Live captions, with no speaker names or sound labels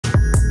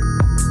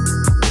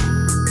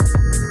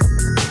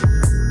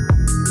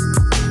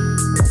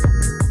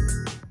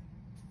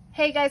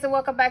Hey guys, and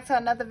welcome back to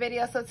another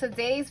video. So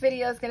today's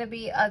video is going to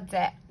be a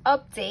debt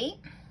update,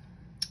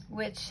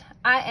 which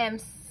I am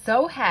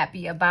so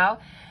happy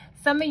about.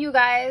 Some of you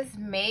guys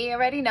may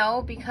already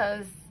know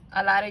because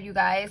a lot of you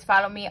guys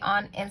follow me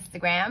on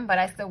Instagram, but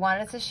I still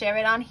wanted to share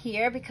it on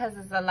here because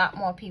there's a lot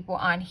more people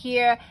on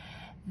here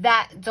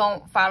that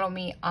don't follow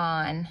me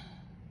on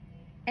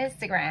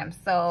Instagram.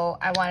 So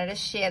I wanted to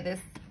share this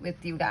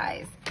with you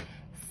guys.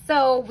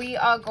 So we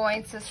are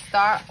going to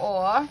start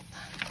off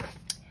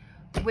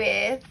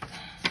with,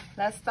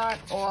 let's start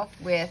off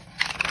with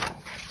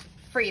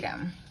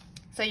freedom.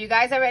 So you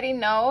guys already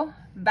know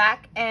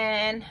back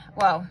in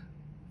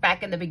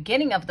the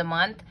beginning of the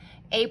month,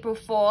 April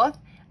 4th,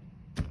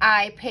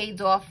 I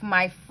paid off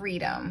my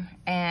freedom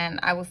and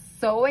I was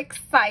so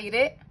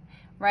excited,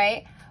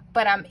 right?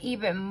 But I'm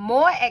even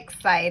more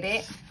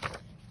excited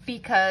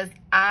because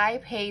I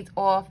paid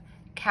off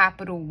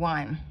Capital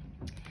One.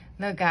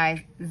 Look guys,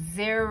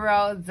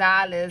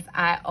 $0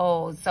 I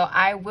owed. So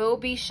I will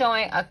be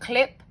showing a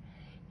clip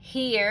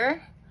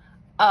here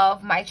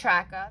of my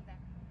tracker.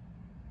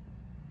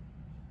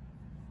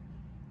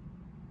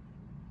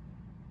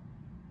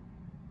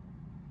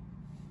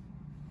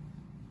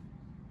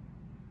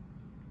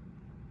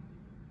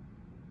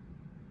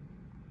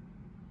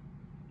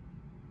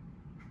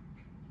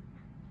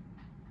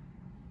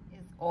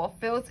 It's all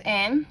filled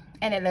in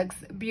and it looks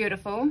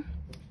beautiful.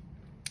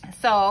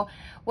 So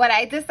what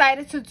I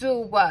decided to do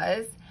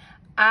was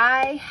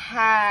I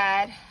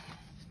had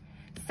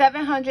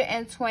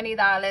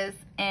 $720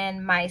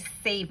 in my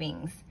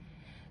savings.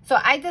 So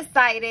I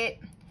decided,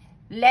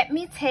 let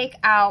me take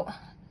out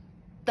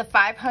the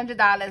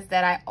 $500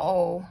 that I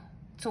owe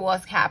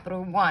towards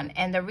Capital One.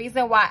 And the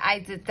reason why I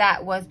did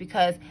that was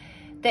because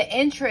the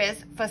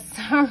interest, for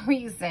some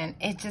reason,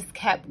 it just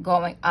kept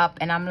going up.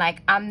 And I'm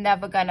like, I'm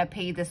never going to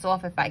pay this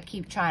off if I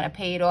keep trying to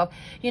pay it off.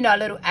 You know, a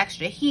little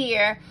extra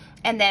here.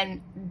 And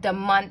then the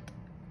month,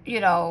 you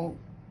know,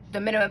 the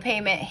minimum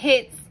payment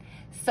hits.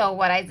 So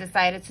what I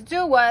decided to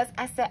do was,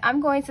 I said,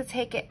 I'm going to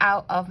take it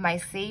out of my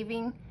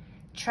saving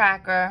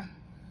tracker.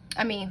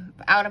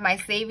 Out of my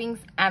savings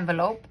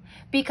envelope,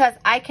 because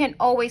I can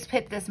always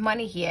put this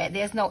money here.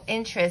 There's no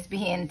interest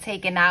being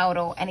taken out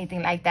or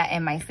anything like that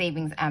in my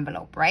savings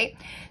envelope, right?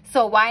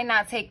 So why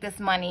not take this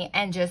money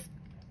and just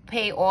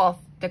pay off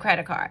the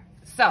credit card?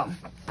 So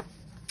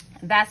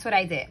that's what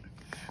I did.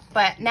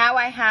 But now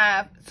I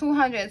have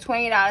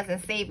 $220 in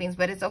savings,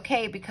 but it's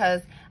okay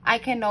because I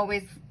can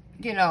always,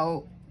 you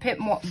know, put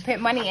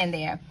money in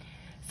there.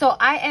 So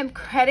I am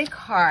credit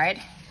card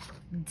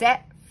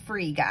debt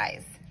free,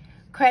 guys.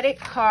 Credit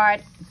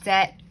card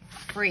debt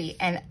free,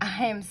 and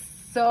I am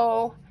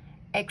so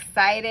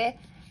excited,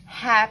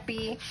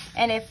 happy,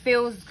 and it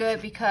feels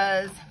good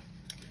because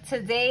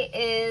today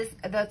is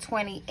the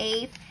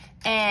 28th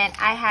and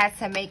I had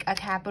to make a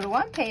Capital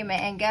One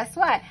payment. And guess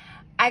what?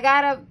 I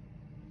got a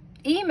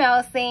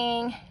email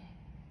saying,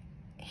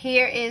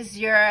 here is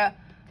your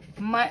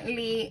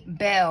monthly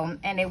bill,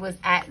 and it was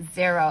at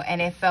 $0,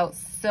 and it felt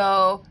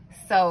so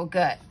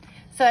good.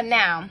 So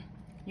now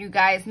you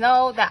guys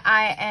know that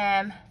I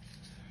am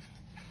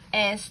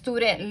in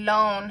student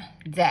loan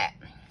debt.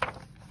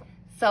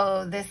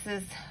 So this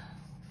is,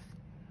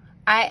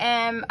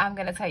 I'm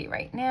gonna tell you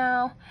right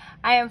now,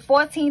 I am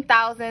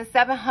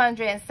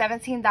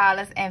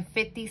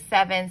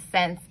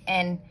 $14,717.57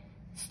 in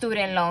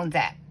student loan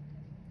debt.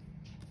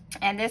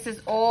 And this is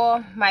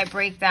all my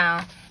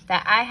breakdown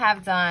that I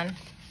have done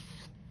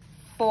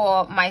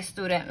for my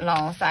student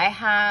loan. So I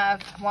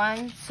have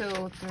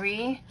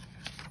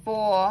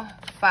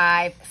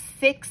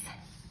 6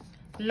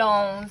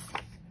 loans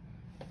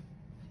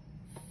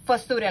for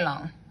student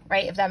loan,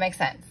 right? If that makes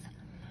sense.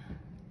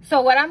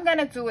 So what I'm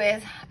gonna do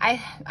is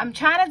I'm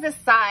trying to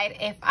decide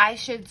if I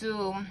should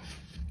do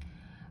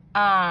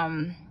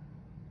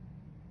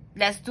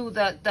let's do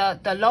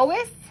the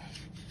lowest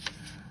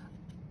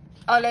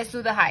or let's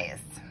do the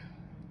highest.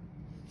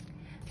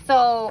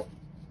 So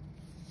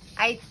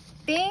I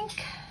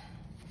think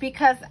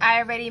because I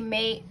already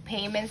made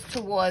payments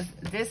towards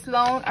this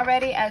loan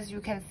already, as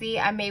you can see,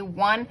 I made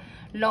one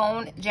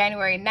loan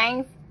January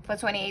 9th for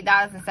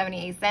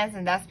 $28.78,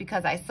 and that's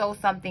because I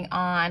sold something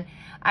on,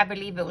 I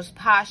believe it was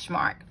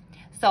Poshmark.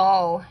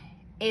 So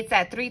it's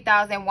at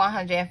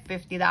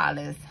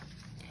 $3,150.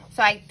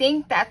 So I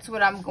think that's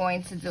what I'm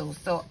going to do.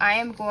 So I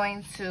am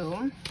going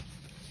to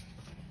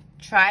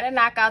try to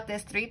knock out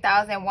this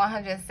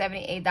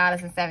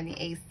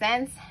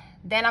 $3,178.78.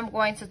 Then I'm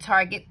going to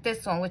target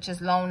this one, which is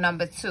loan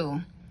number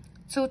 2,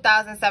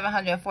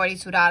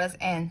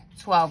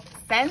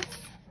 $2,742.12.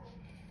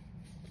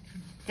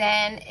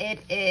 Then it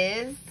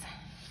is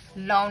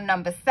loan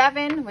number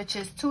 7, which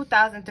is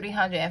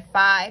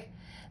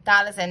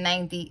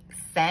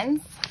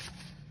 $2,305.90.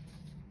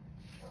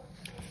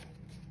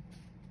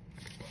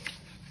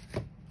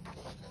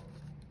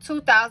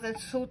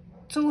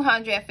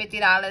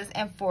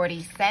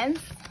 $2,250.40.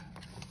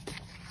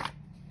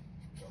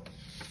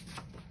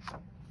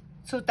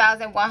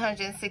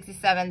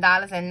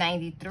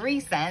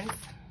 $2,167.93.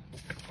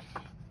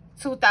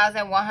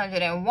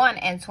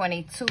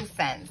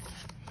 $2,101.22.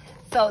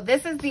 So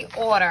this is the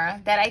order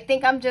that I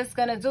think I'm just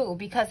gonna do,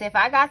 because if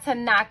I got to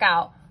knock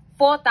out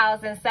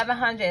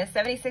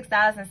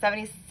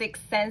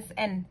 $4,776.76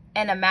 in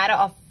a matter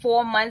of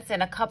 4 months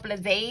and a couple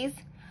of days,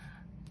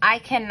 I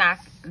can knock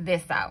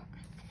this out.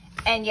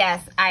 And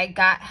yes, I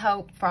got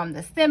help from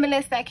the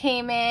stimulus that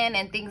came in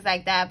and things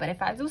like that. But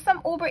if I do some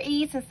Uber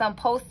Eats and some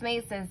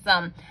Postmates and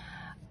some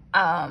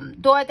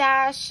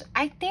DoorDash,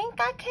 I think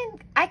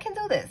I can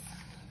do this.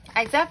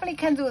 I definitely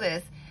can do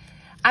this.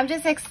 I'm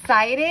just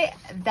excited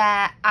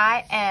that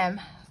I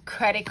am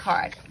credit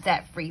card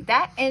debt free.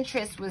 That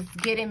interest was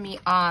getting me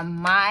on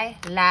my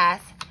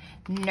last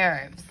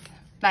nerves.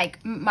 Like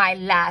my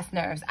last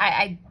nerves.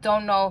 I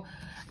don't know.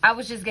 I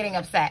was just getting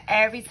upset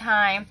every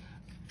time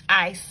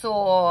I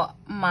saw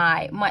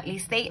my monthly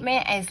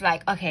statement. And it's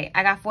like, okay,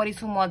 I got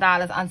 $42 more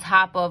on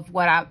top of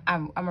what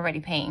I'm already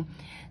paying.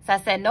 So I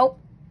said, nope,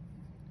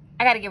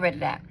 I got to get rid of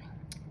that.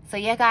 So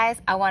yeah, guys,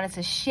 I wanted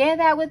to share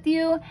that with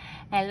you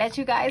and let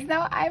you guys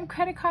know I'm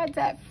credit card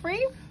debt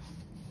free.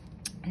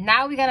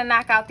 Now we're gonna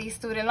knock out these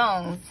student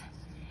loans,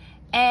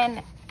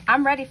 and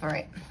I'm ready for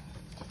it.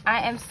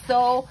 I am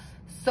so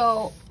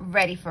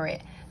ready for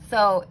it.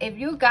 So if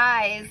you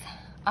guys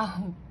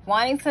are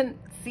wanting to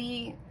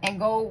see and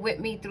go with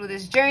me through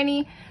this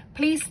journey,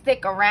 please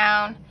stick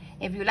around.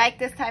 If you like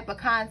this type of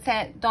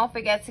content, don't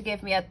forget to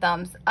give me a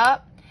thumbs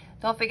up.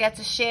 Don't forget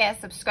to share and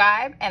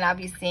subscribe, and I'll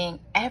be seeing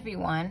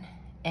everyone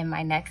in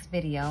my next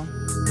video.